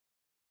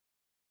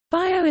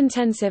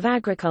Biointensive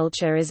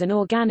agriculture is an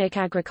organic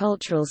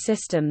agricultural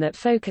system that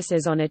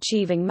focuses on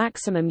achieving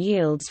maximum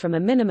yields from a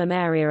minimum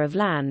area of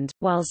land,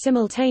 while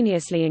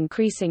simultaneously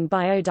increasing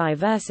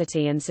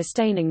biodiversity and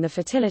sustaining the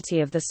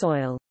fertility of the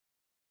soil.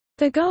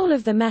 The goal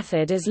of the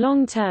method is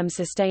long-term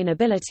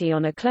sustainability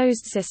on a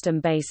closed-system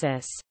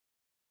basis.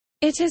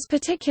 It is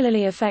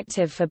particularly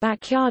effective for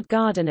backyard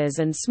gardeners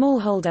and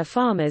smallholder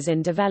farmers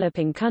in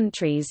developing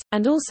countries,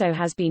 and also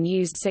has been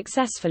used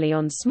successfully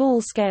on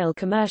small-scale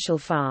commercial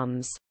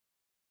farms.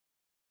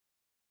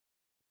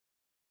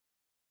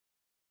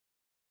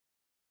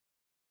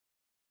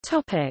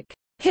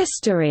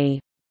 History.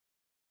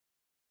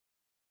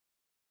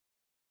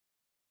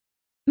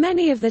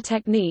 Many of the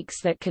techniques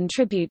that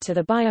contribute to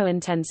the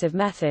biointensive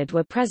method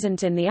were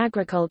present in the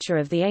agriculture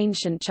of the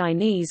ancient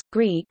Chinese,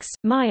 Greeks,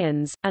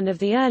 Mayans, and of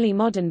the early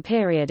modern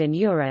period in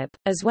Europe,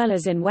 as well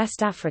as in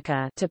West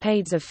Africa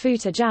tapades of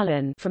Futa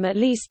Jalan from at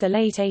least the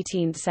late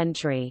 18th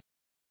century.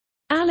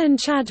 Alan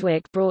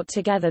Chadwick brought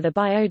together the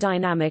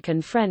biodynamic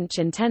and French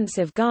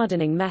intensive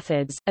gardening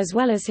methods, as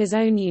well as his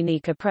own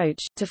unique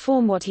approach, to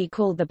form what he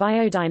called the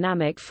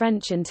biodynamic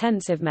French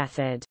intensive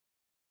method.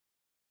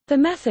 The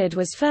method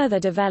was further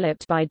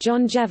developed by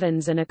John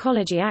Jevons and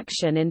Ecology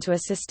Action into a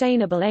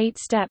sustainable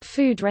 8-step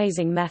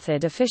food-raising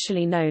method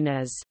officially known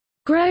as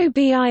Grow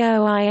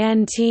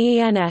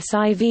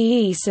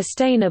Biointensive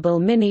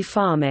Sustainable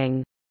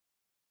Mini-Farming.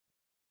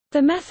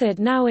 The method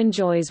now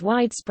enjoys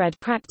widespread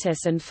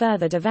practice and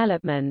further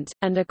development,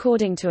 and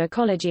according to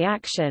Ecology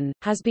Action,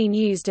 has been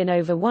used in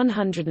over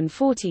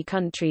 140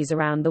 countries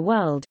around the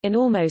world, in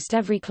almost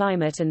every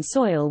climate and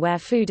soil where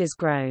food is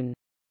grown.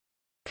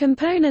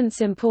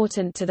 Components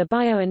important to the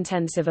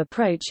biointensive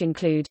approach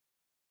include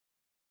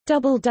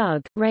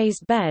double-dug,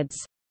 raised beds,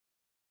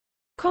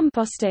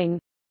 composting,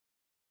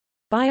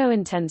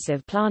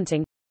 biointensive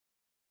planting,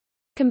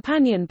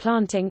 companion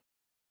planting,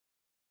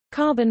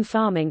 carbon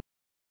farming,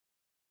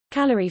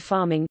 calorie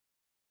farming,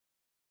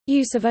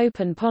 use of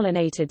open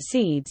pollinated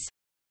seeds,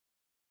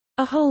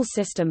 a whole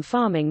system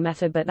farming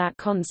method, but that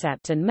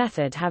concept and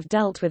method have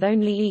dealt with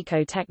only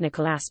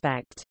eco-technical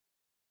aspect.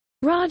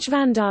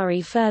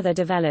 Rajvandari further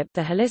developed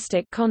the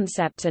holistic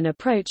concept and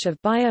approach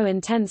of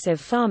biointensive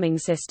farming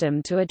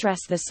system to address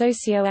the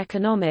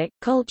socio-economic,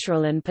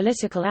 cultural and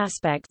political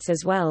aspects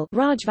as well.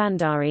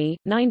 Rajvandari,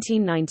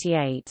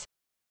 1998.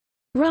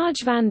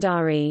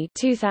 Rajvandari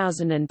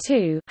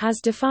 2002 has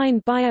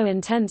defined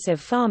biointensive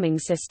farming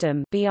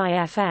system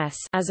 (BIFS)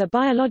 as a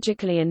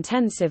biologically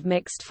intensive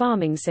mixed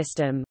farming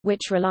system,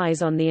 which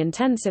relies on the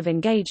intensive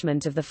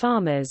engagement of the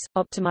farmers,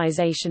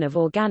 optimization of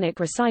organic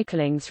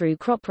recycling through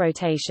crop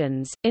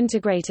rotations,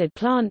 integrated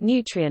plant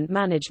nutrient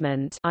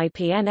management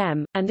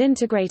 (IPNM), and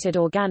integrated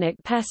organic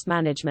pest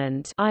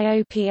management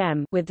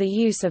 (IOPM) with the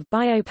use of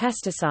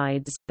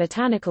biopesticides,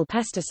 botanical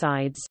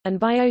pesticides, and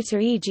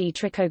biota, e.g.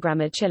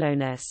 Trichogramma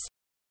chilonis.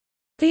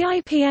 The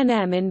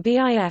IPNM in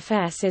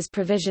BIFS is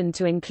provisioned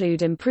to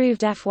include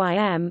improved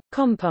FYM,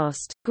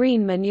 compost,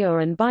 green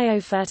manure and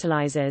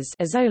biofertilizers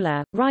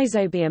azolla,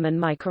 rhizobium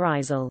and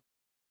mycorrhizal.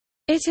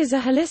 It is a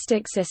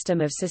holistic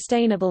system of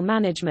sustainable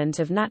management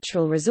of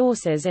natural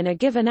resources in a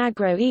given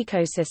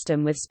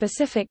agro-ecosystem with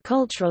specific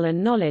cultural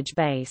and knowledge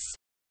base.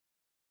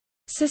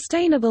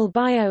 Sustainable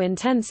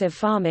Biointensive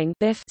Farming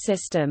 (BIF)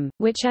 system,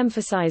 which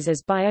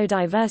emphasizes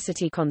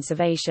biodiversity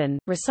conservation,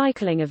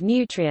 recycling of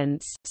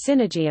nutrients,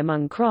 synergy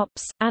among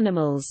crops,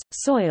 animals,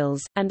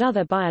 soils, and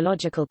other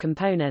biological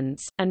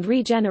components, and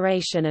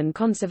regeneration and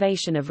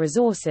conservation of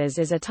resources,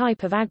 is a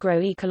type of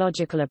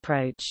agroecological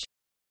approach.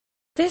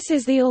 This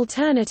is the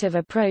alternative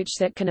approach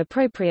that can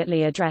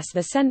appropriately address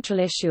the central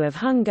issue of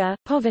hunger,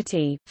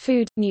 poverty,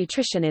 food,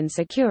 nutrition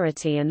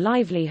insecurity and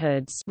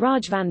livelihoods.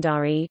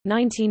 Rajvandari,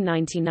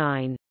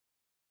 1999.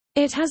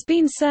 It has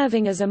been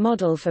serving as a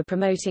model for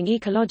promoting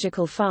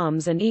ecological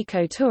farms and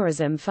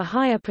eco-tourism for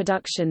higher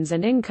productions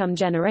and income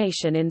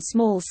generation in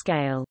small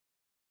scale.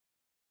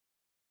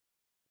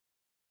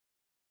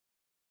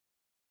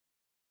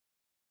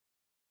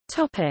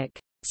 Topic: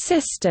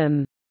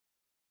 System.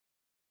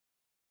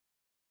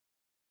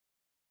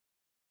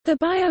 The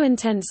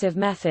biointensive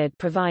method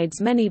provides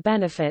many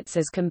benefits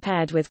as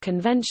compared with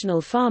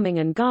conventional farming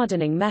and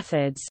gardening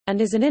methods,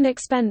 and is an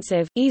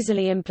inexpensive,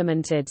 easily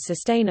implemented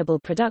sustainable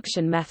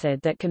production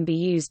method that can be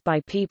used by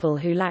people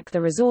who lack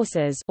the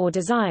resources or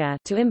desire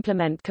to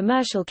implement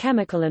commercial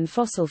chemical and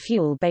fossil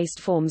fuel-based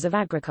forms of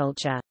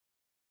agriculture.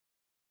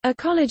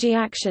 Ecology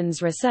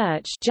Actions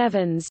Research,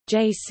 Jevons,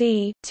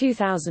 J.C.,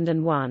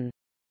 2001.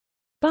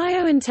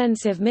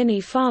 Biointensive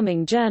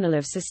Mini-Farming Journal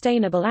of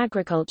Sustainable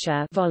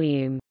Agriculture,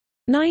 Volume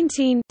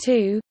 19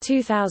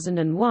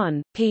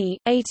 2001, p.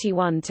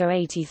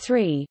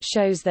 81-83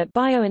 shows that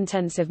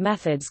biointensive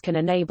methods can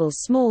enable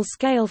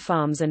small-scale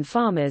farms and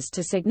farmers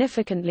to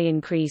significantly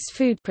increase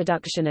food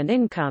production and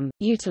income,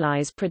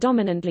 utilize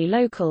predominantly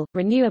local,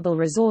 renewable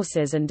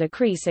resources and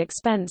decrease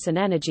expense and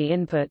energy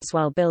inputs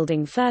while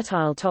building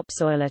fertile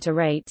topsoil at a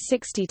rate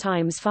 60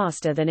 times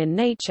faster than in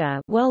nature.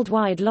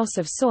 Worldwide loss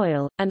of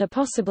soil, and a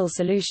possible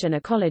solution.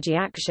 Ecology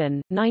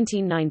Action,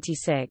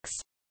 1996.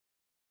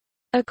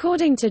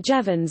 According to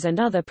Jevons and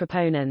other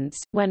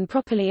proponents, when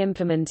properly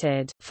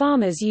implemented,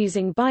 farmers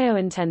using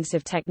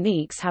biointensive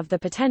techniques have the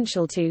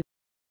potential to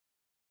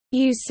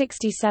use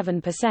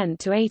 67%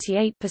 to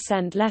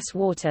 88% less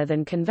water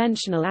than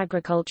conventional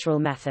agricultural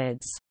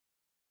methods.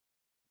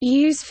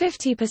 Use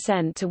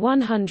 50% to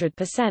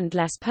 100%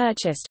 less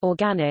purchased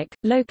organic,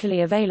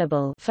 locally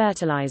available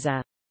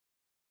fertilizer.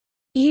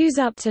 Use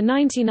up to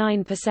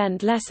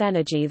 99% less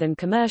energy than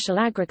commercial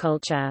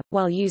agriculture,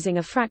 while using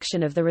a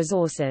fraction of the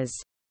resources.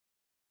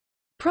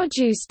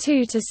 Produce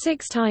 2 to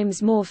 6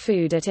 times more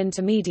food at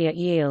intermediate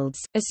yields,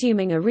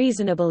 assuming a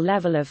reasonable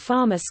level of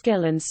farmer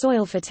skill and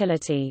soil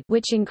fertility,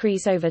 which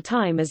increase over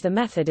time as the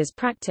method is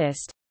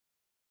practiced.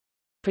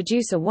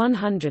 Produce a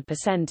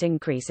 100%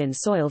 increase in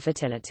soil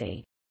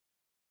fertility.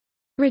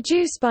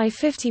 Reduce by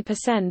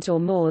 50% or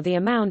more the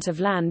amount of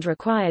land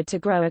required to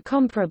grow a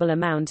comparable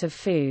amount of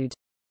food.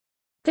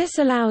 This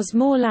allows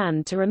more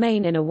land to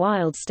remain in a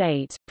wild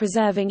state,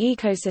 preserving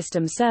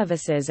ecosystem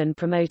services and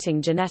promoting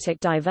genetic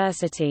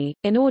diversity.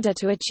 In order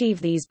to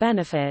achieve these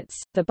benefits,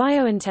 the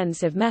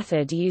biointensive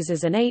method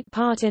uses an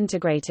 8-part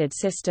integrated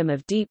system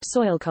of deep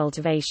soil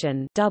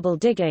cultivation, double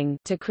digging,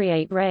 to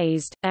create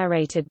raised,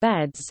 aerated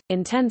beds,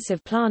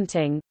 intensive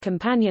planting,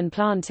 companion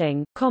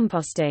planting,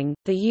 composting,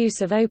 the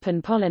use of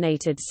open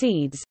pollinated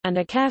seeds, and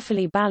a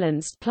carefully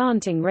balanced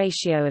planting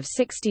ratio of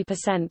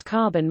 60%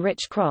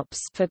 carbon-rich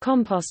crops for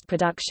compost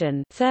production,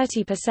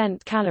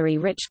 30%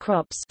 calorie-rich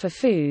crops for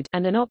food,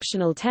 and an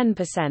optional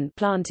 10%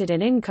 planted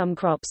in income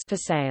crops for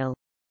sale.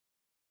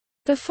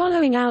 The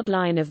following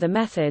outline of the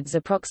methods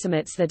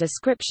approximates the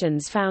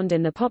descriptions found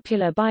in the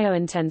popular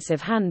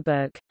Biointensive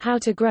Handbook, How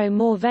to Grow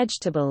More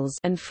Vegetables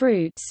and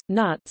Fruits,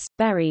 Nuts,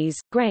 Berries,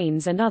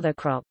 Grains and Other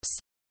Crops.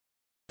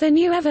 The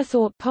New Ever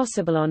Thought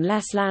Possible on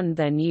Less Land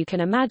Than You Can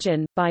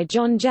Imagine, by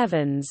John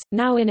Jevons,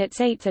 now in its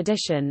 8th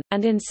edition,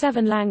 and in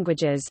 7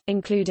 languages,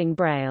 including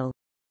Braille.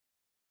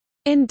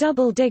 In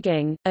double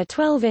digging, a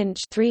 12-inch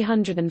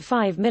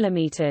 (305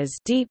 mm)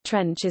 deep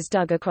trench is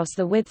dug across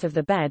the width of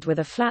the bed with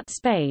a flat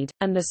spade,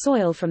 and the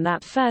soil from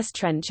that first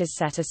trench is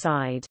set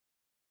aside.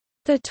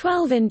 The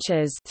 12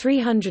 inches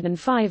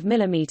 (305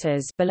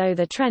 mm) below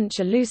the trench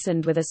are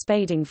loosened with a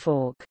spading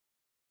fork.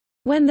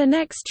 When the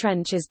next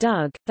trench is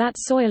dug, that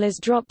soil is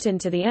dropped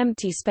into the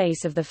empty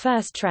space of the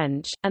first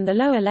trench, and the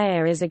lower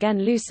layer is again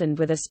loosened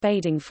with a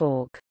spading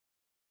fork.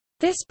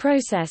 This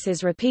process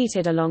is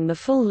repeated along the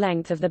full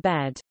length of the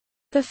bed.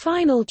 The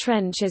final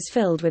trench is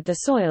filled with the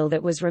soil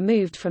that was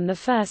removed from the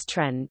first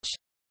trench.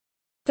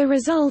 The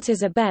result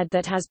is a bed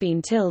that has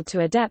been tilled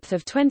to a depth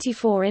of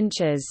 24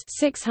 inches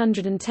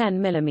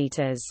 (610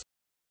 mm).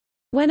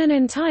 When an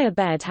entire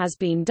bed has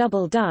been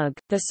double dug,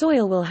 the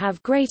soil will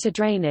have greater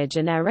drainage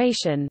and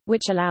aeration,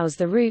 which allows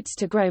the roots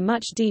to grow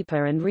much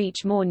deeper and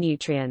reach more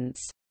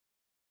nutrients.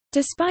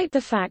 Despite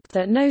the fact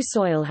that no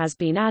soil has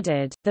been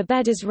added, the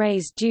bed is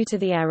raised due to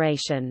the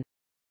aeration.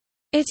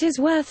 It is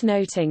worth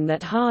noting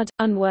that hard,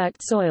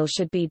 unworked soil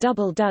should be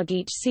double dug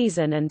each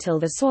season until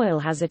the soil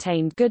has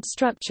attained good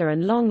structure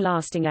and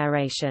long-lasting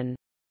aeration.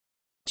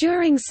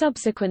 During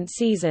subsequent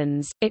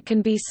seasons, it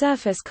can be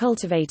surface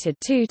cultivated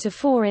 2 to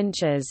 4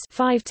 inches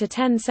 (5 to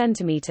 10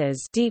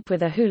 centimeters) deep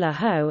with a hula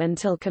hoe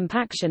until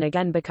compaction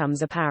again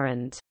becomes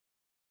apparent.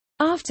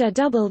 After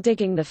double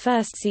digging the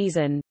first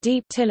season,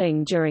 deep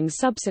tilling during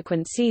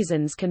subsequent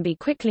seasons can be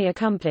quickly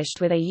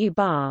accomplished with a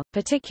U-bar,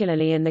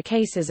 particularly in the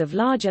cases of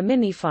larger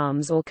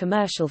mini-farms or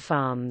commercial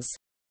farms.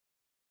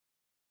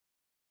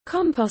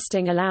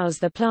 Composting allows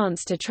the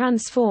plants to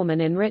transform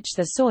and enrich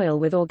the soil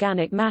with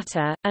organic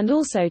matter, and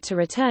also to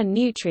return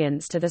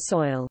nutrients to the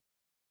soil.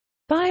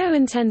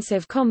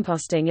 Biointensive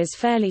composting is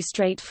fairly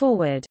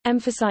straightforward,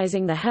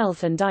 emphasizing the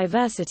health and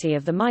diversity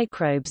of the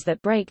microbes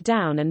that break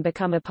down and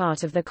become a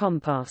part of the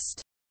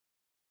compost.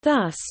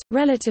 Thus,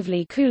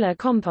 relatively cooler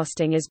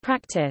composting is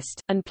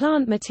practiced, and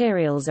plant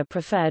materials are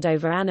preferred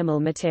over animal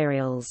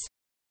materials.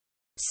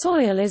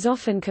 Soil is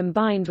often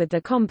combined with the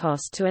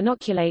compost to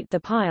inoculate the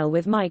pile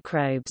with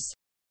microbes.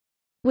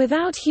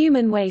 Without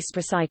human waste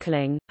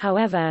recycling,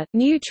 however,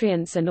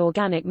 nutrients and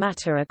organic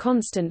matter are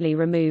constantly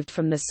removed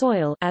from the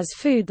soil as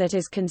food that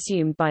is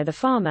consumed by the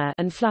farmer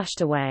and flushed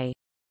away.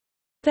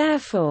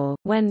 Therefore,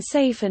 when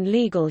safe and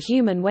legal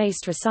human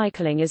waste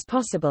recycling is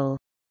possible,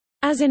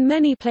 as in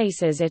many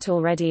places it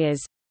already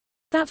is,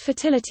 that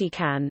fertility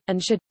can,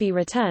 and should, be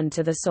returned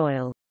to the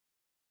soil.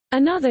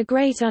 Another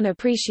great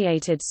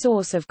unappreciated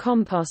source of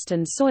compost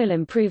and soil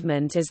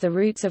improvement is the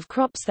roots of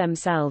crops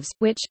themselves,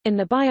 which, in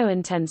the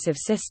biointensive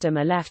system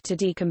are left to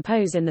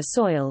decompose in the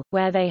soil,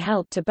 where they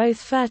help to both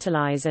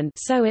fertilize and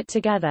sow it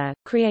together,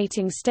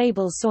 creating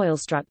stable soil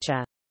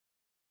structure.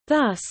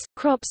 Thus,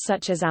 crops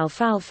such as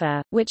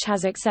alfalfa, which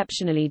has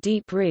exceptionally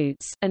deep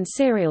roots, and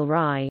cereal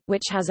rye,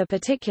 which has a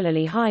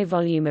particularly high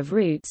volume of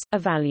roots, are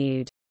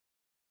valued.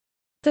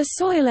 The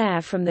soil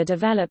air from the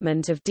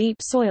development of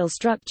deep soil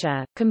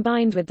structure,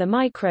 combined with the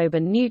microbe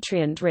and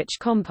nutrient-rich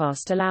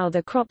compost allow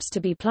the crops to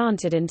be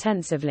planted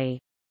intensively.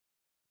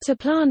 To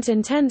plant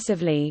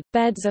intensively,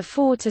 beds are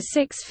 4 to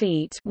 6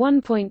 feet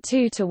 (1.2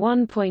 to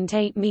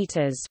 1.8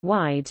 meters)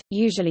 wide,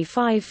 usually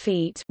 5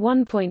 feet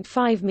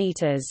 (1.5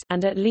 meters)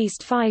 and at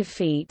least 5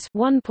 feet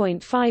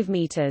 (1.5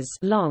 meters)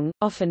 long,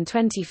 often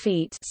 20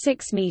 feet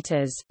 (6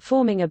 meters),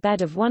 forming a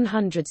bed of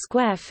 100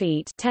 square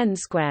feet (10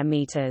 square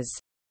meters).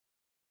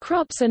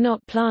 Crops are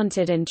not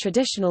planted in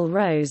traditional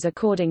rows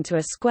according to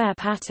a square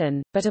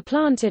pattern, but are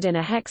planted in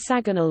a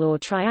hexagonal or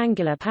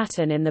triangular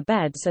pattern in the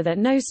bed so that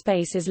no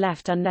space is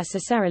left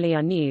unnecessarily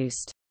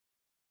unused.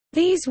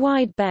 These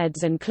wide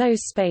beds and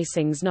close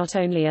spacings not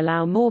only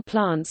allow more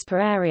plants per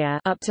area,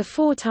 up to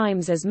 4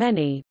 times as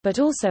many, but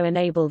also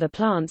enable the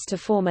plants to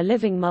form a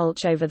living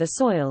mulch over the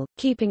soil,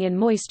 keeping in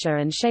moisture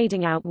and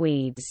shading out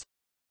weeds.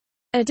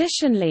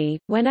 Additionally,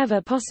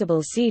 whenever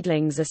possible,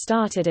 seedlings are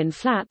started in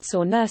flats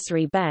or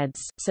nursery beds,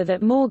 so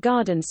that more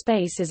garden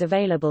space is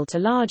available to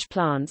large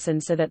plants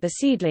and so that the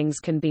seedlings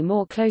can be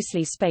more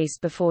closely spaced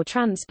before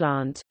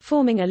transplant,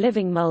 forming a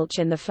living mulch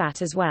in the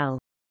flat as well.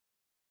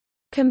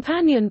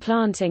 Companion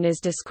planting is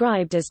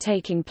described as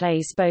taking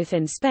place both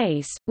in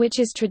space, which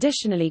is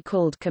traditionally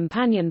called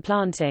companion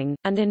planting,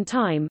 and in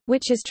time,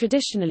 which is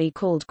traditionally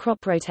called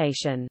crop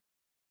rotation.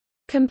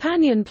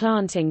 Companion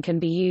planting can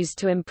be used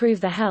to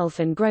improve the health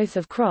and growth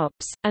of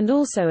crops, and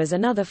also as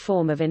another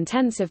form of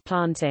intensive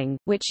planting,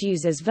 which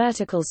uses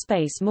vertical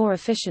space more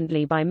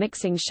efficiently by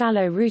mixing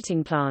shallow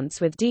rooting plants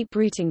with deep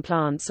rooting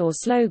plants or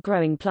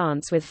slow-growing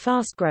plants with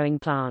fast-growing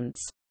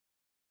plants.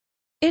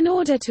 In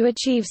order to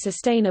achieve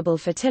sustainable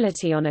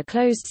fertility on a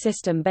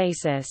closed-system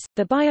basis,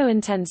 the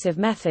biointensive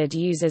method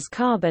uses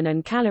carbon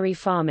and calorie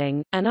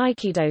farming, an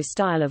Aikido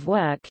style of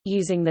work,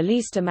 using the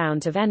least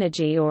amount of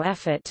energy or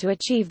effort to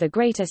achieve the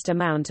greatest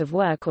amount of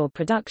work or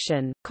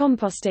production,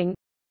 composting,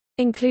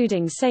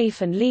 including safe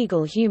and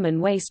legal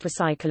human waste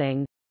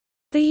recycling,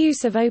 the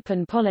use of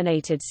open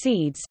pollinated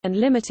seeds, and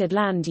limited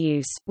land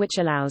use, which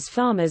allows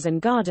farmers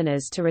and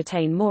gardeners to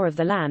retain more of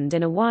the land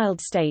in a wild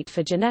state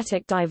for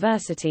genetic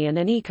diversity and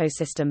an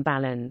ecosystem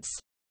balance.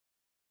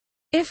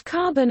 If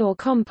carbon or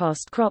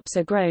compost crops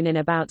are grown in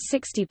about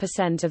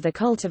 60% of the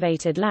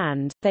cultivated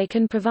land, they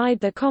can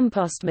provide the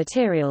compost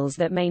materials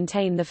that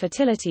maintain the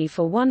fertility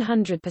for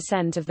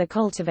 100% of the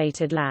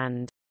cultivated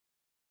land.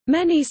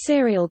 Many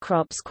cereal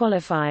crops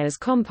qualify as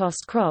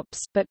compost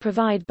crops, but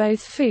provide both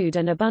food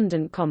and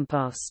abundant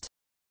compost.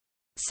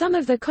 Some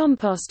of the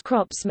compost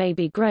crops may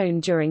be grown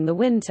during the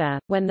winter,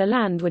 when the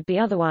land would be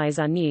otherwise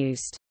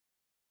unused.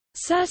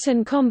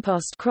 Certain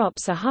compost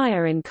crops are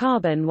higher in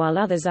carbon while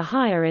others are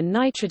higher in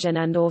nitrogen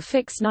and/or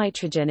fix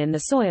nitrogen in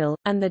the soil,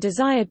 and the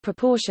desired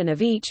proportion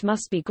of each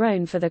must be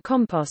grown for the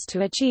compost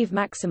to achieve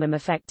maximum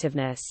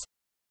effectiveness.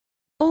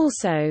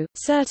 Also,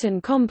 certain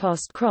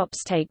compost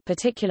crops take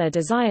particular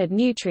desired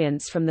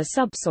nutrients from the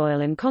subsoil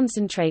and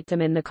concentrate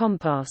them in the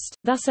compost,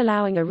 thus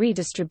allowing a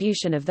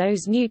redistribution of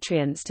those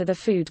nutrients to the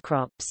food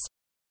crops.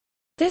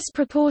 This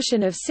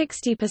proportion of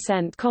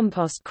 60%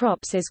 compost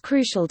crops is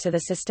crucial to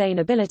the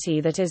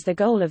sustainability that is the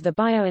goal of the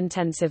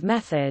biointensive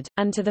method,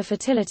 and to the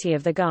fertility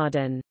of the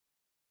garden.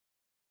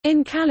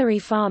 In calorie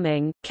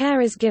farming,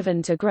 care is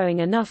given to growing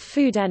enough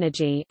food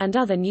energy and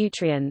other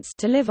nutrients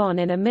to live on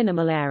in a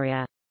minimal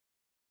area.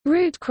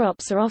 Root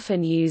crops are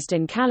often used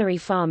in calorie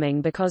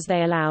farming because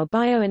they allow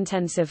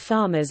biointensive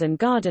farmers and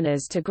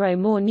gardeners to grow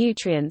more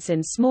nutrients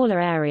in smaller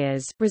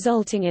areas,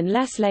 resulting in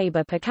less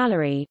labor per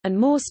calorie, and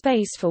more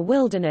space for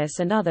wilderness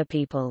and other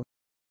people.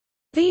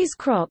 These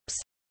crops,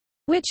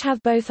 which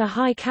have both a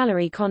high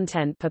calorie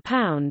content per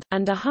pound,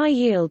 and a high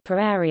yield per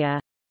area,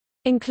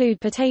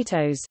 include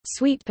potatoes,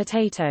 sweet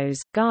potatoes,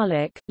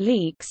 garlic,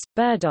 leeks,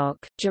 burdock,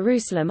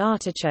 Jerusalem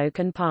artichoke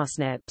and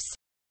parsnips.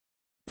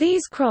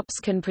 These crops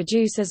can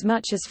produce as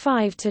much as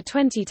 5 to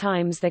 20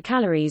 times the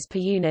calories per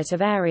unit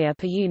of area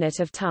per unit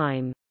of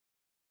time.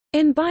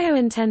 In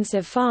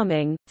biointensive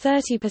farming,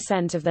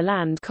 30% of the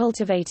land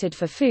cultivated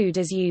for food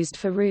is used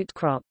for root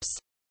crops.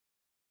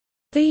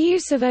 The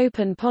use of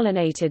open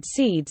pollinated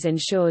seeds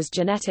ensures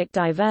genetic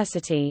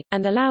diversity,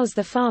 and allows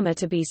the farmer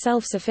to be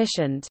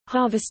self-sufficient,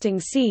 harvesting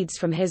seeds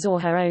from his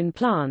or her own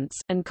plants,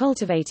 and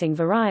cultivating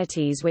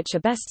varieties which are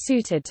best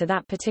suited to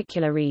that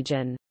particular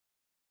region.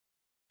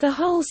 The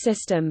whole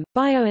system,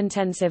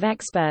 biointensive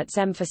experts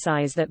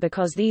emphasize that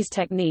because these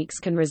techniques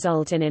can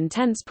result in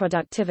intense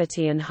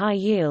productivity and high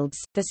yields,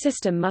 the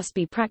system must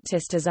be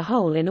practiced as a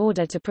whole in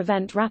order to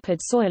prevent rapid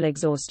soil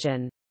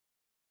exhaustion.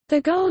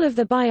 The goal of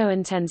the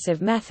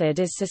biointensive method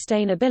is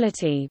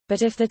sustainability,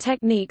 but if the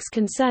techniques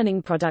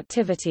concerning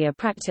productivity are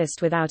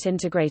practiced without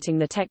integrating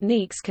the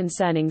techniques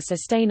concerning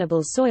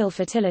sustainable soil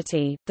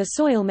fertility, the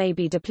soil may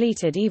be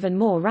depleted even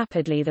more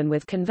rapidly than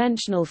with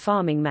conventional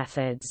farming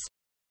methods.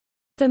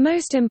 The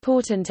most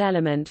important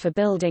element for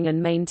building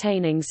and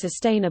maintaining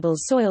sustainable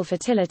soil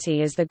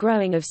fertility is the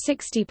growing of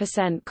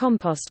 60%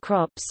 compost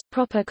crops,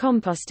 proper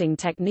composting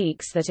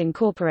techniques that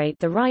incorporate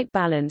the right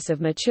balance of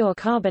mature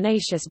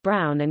carbonaceous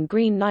brown and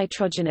green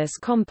nitrogenous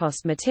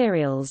compost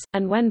materials,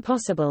 and when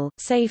possible,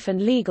 safe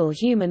and legal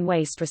human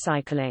waste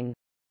recycling.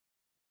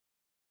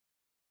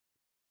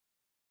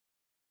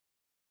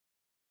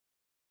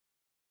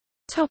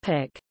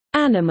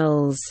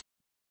 Animals.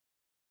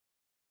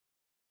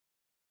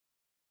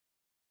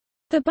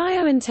 The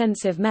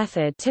biointensive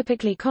method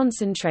typically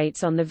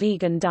concentrates on the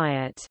vegan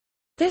diet.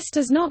 This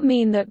does not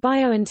mean that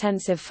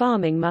biointensive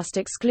farming must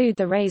exclude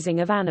the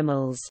raising of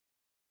animals.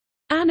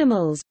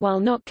 Animals, while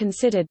not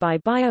considered by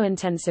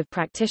biointensive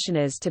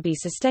practitioners to be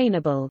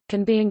sustainable,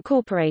 can be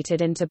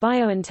incorporated into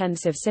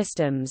biointensive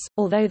systems,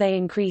 although they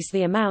increase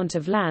the amount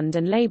of land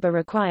and labor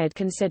required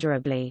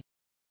considerably.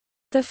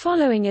 The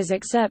following is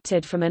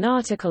excerpted from an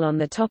article on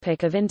the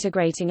topic of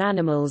integrating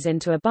animals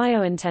into a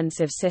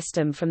biointensive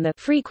system from the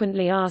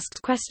Frequently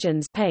Asked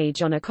Questions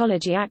page on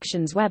Ecology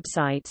Action's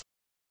website.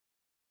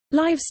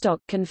 Livestock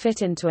can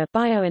fit into a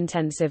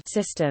biointensive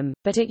system,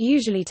 but it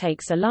usually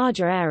takes a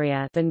larger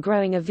area than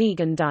growing a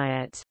vegan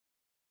diet.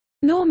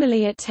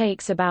 Normally it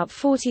takes about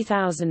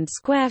 40,000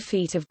 square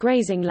feet of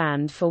grazing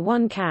land for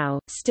one cow,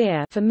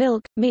 steer for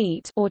milk,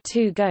 meat, or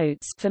 2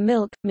 goats for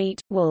milk, meat,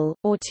 wool,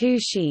 or 2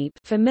 sheep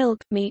for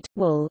milk, meat,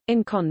 wool.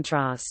 In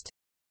contrast,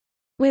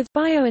 with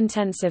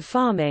biointensive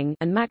farming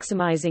and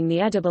maximizing the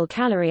edible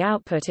calorie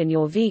output in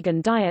your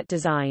vegan diet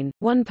design,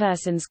 one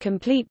person's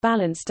complete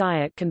balanced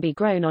diet can be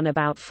grown on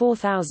about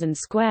 4,000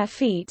 square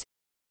feet,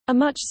 a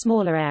much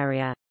smaller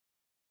area.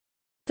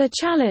 The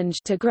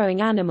challenge to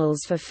growing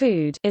animals for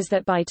food is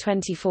that by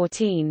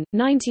 2014,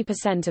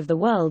 90% of the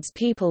world's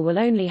people will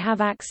only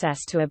have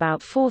access to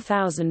about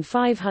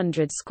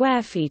 4,500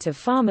 square feet of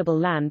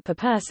farmable land per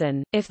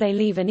person, if they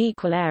leave an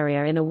equal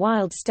area in a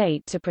wild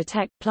state to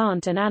protect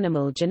plant and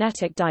animal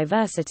genetic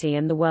diversity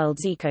and the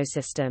world's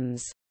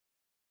ecosystems.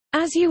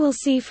 As you will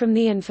see from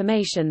the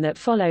information that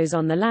follows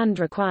on the land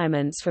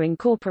requirements for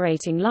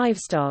incorporating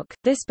livestock,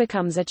 this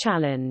becomes a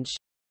challenge.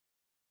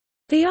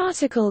 The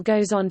article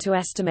goes on to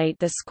estimate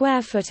the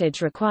square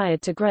footage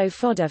required to grow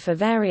fodder for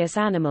various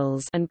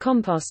animals and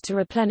compost to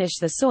replenish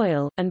the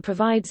soil, and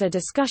provides a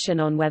discussion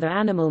on whether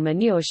animal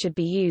manure should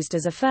be used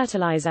as a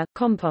fertilizer,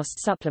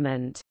 compost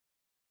supplement.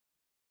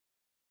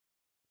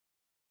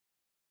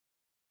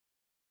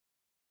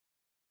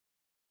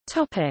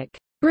 Topic: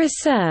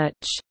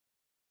 Research.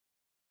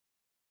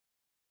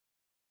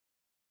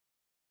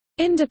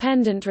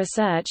 Independent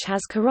research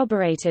has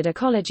corroborated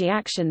Ecology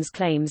Action's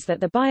claims that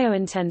the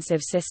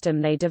biointensive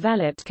system they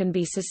developed can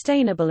be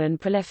sustainable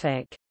and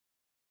prolific.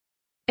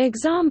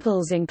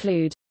 Examples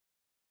include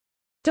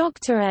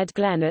Dr. Ed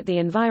Glenn at the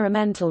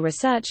Environmental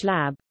Research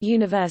Lab,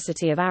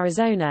 University of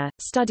Arizona,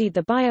 studied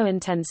the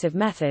biointensive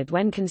method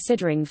when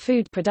considering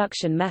food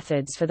production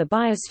methods for the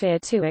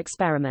Biosphere 2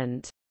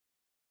 experiment.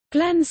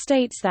 Glenn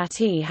states that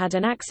he had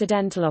an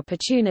accidental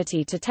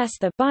opportunity to test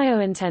the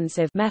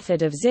biointensive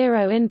method of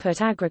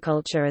zero-input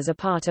agriculture as a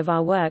part of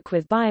our work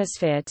with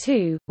Biosphere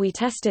 2. We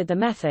tested the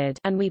method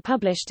and we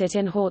published it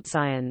in Hort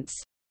Science.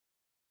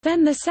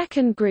 Then the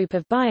second group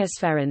of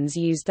biospherians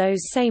used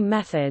those same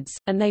methods,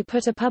 and they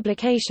put a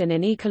publication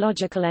in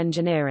Ecological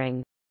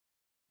Engineering.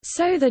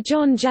 So the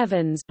John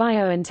Jevons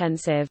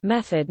biointensive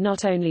method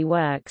not only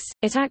works,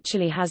 it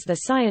actually has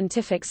the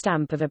scientific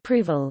stamp of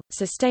approval.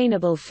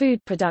 Sustainable food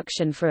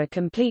production for a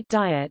complete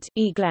diet.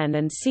 E. Glenn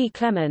and C.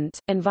 Clement,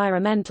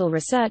 Environmental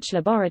Research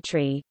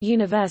Laboratory,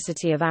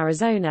 University of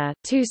Arizona,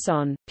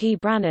 Tucson. P.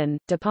 Brannan,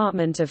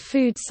 Department of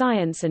Food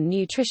Science and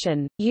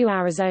Nutrition, U.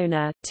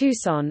 Arizona,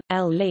 Tucson.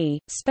 L. Lee,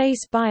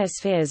 Space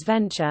Biospheres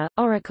Venture,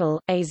 Oracle,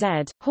 AZ,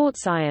 Hort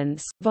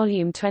Science,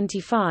 Volume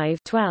 25,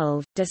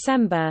 12,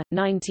 December,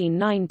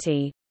 1990.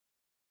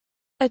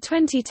 A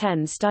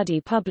 2010 study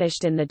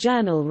published in the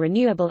journal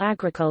Renewable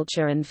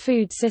Agriculture and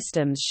Food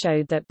Systems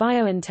showed that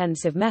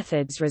biointensive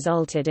methods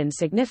resulted in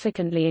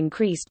significantly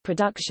increased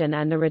production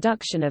and a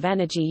reduction of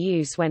energy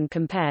use when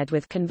compared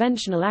with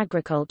conventional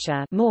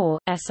agriculture. Moore,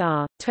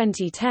 S.R.,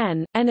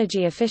 2010,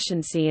 Energy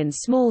Efficiency in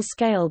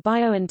Small-Scale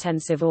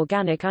Biointensive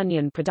Organic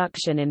Onion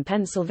Production in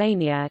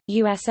Pennsylvania,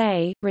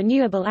 USA,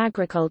 Renewable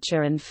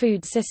Agriculture and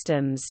Food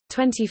Systems,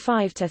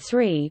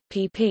 25-3,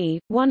 pp.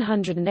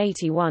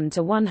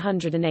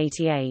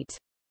 181-188.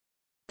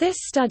 This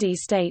study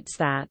states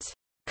that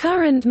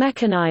current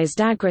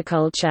mechanized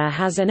agriculture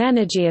has an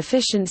energy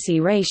efficiency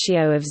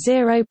ratio of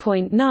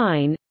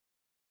 0.9.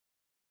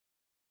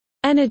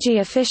 Energy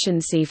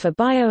efficiency for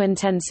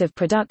biointensive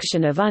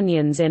production of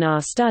onions in our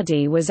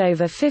study was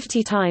over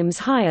 50 times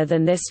higher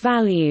than this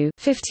value,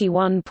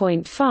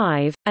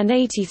 51.5, and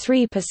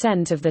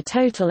 83% of the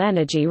total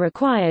energy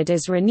required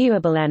is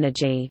renewable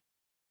energy.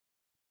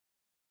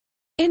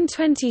 In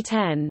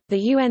 2010, the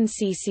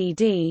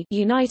UNCCD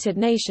United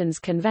Nations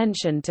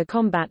Convention to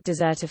Combat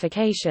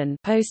Desertification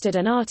posted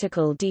an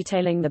article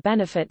detailing the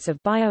benefits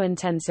of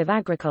biointensive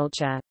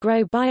agriculture,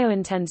 Grow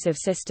Biointensive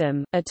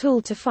System, a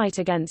tool to fight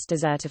against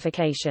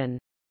desertification.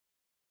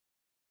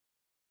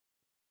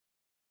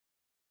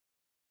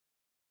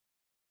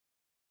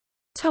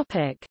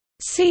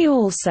 See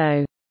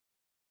also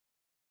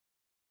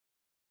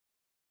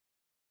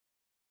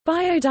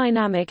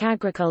Biodynamic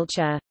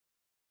agriculture,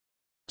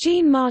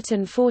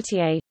 Jean-Martin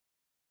Fortier,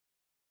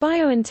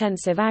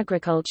 Biointensive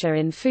agriculture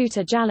in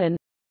Fouta-Djallon,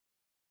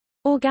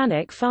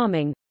 Organic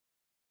farming,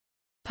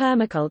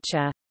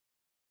 Permaculture,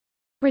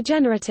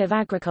 Regenerative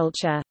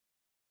agriculture,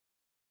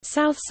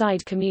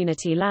 Southside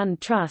Community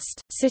Land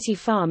Trust, city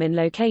farm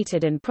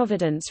located in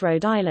Providence,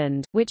 Rhode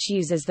Island, which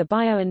uses the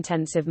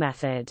biointensive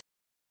method.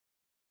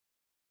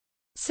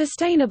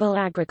 Sustainable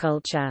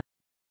agriculture.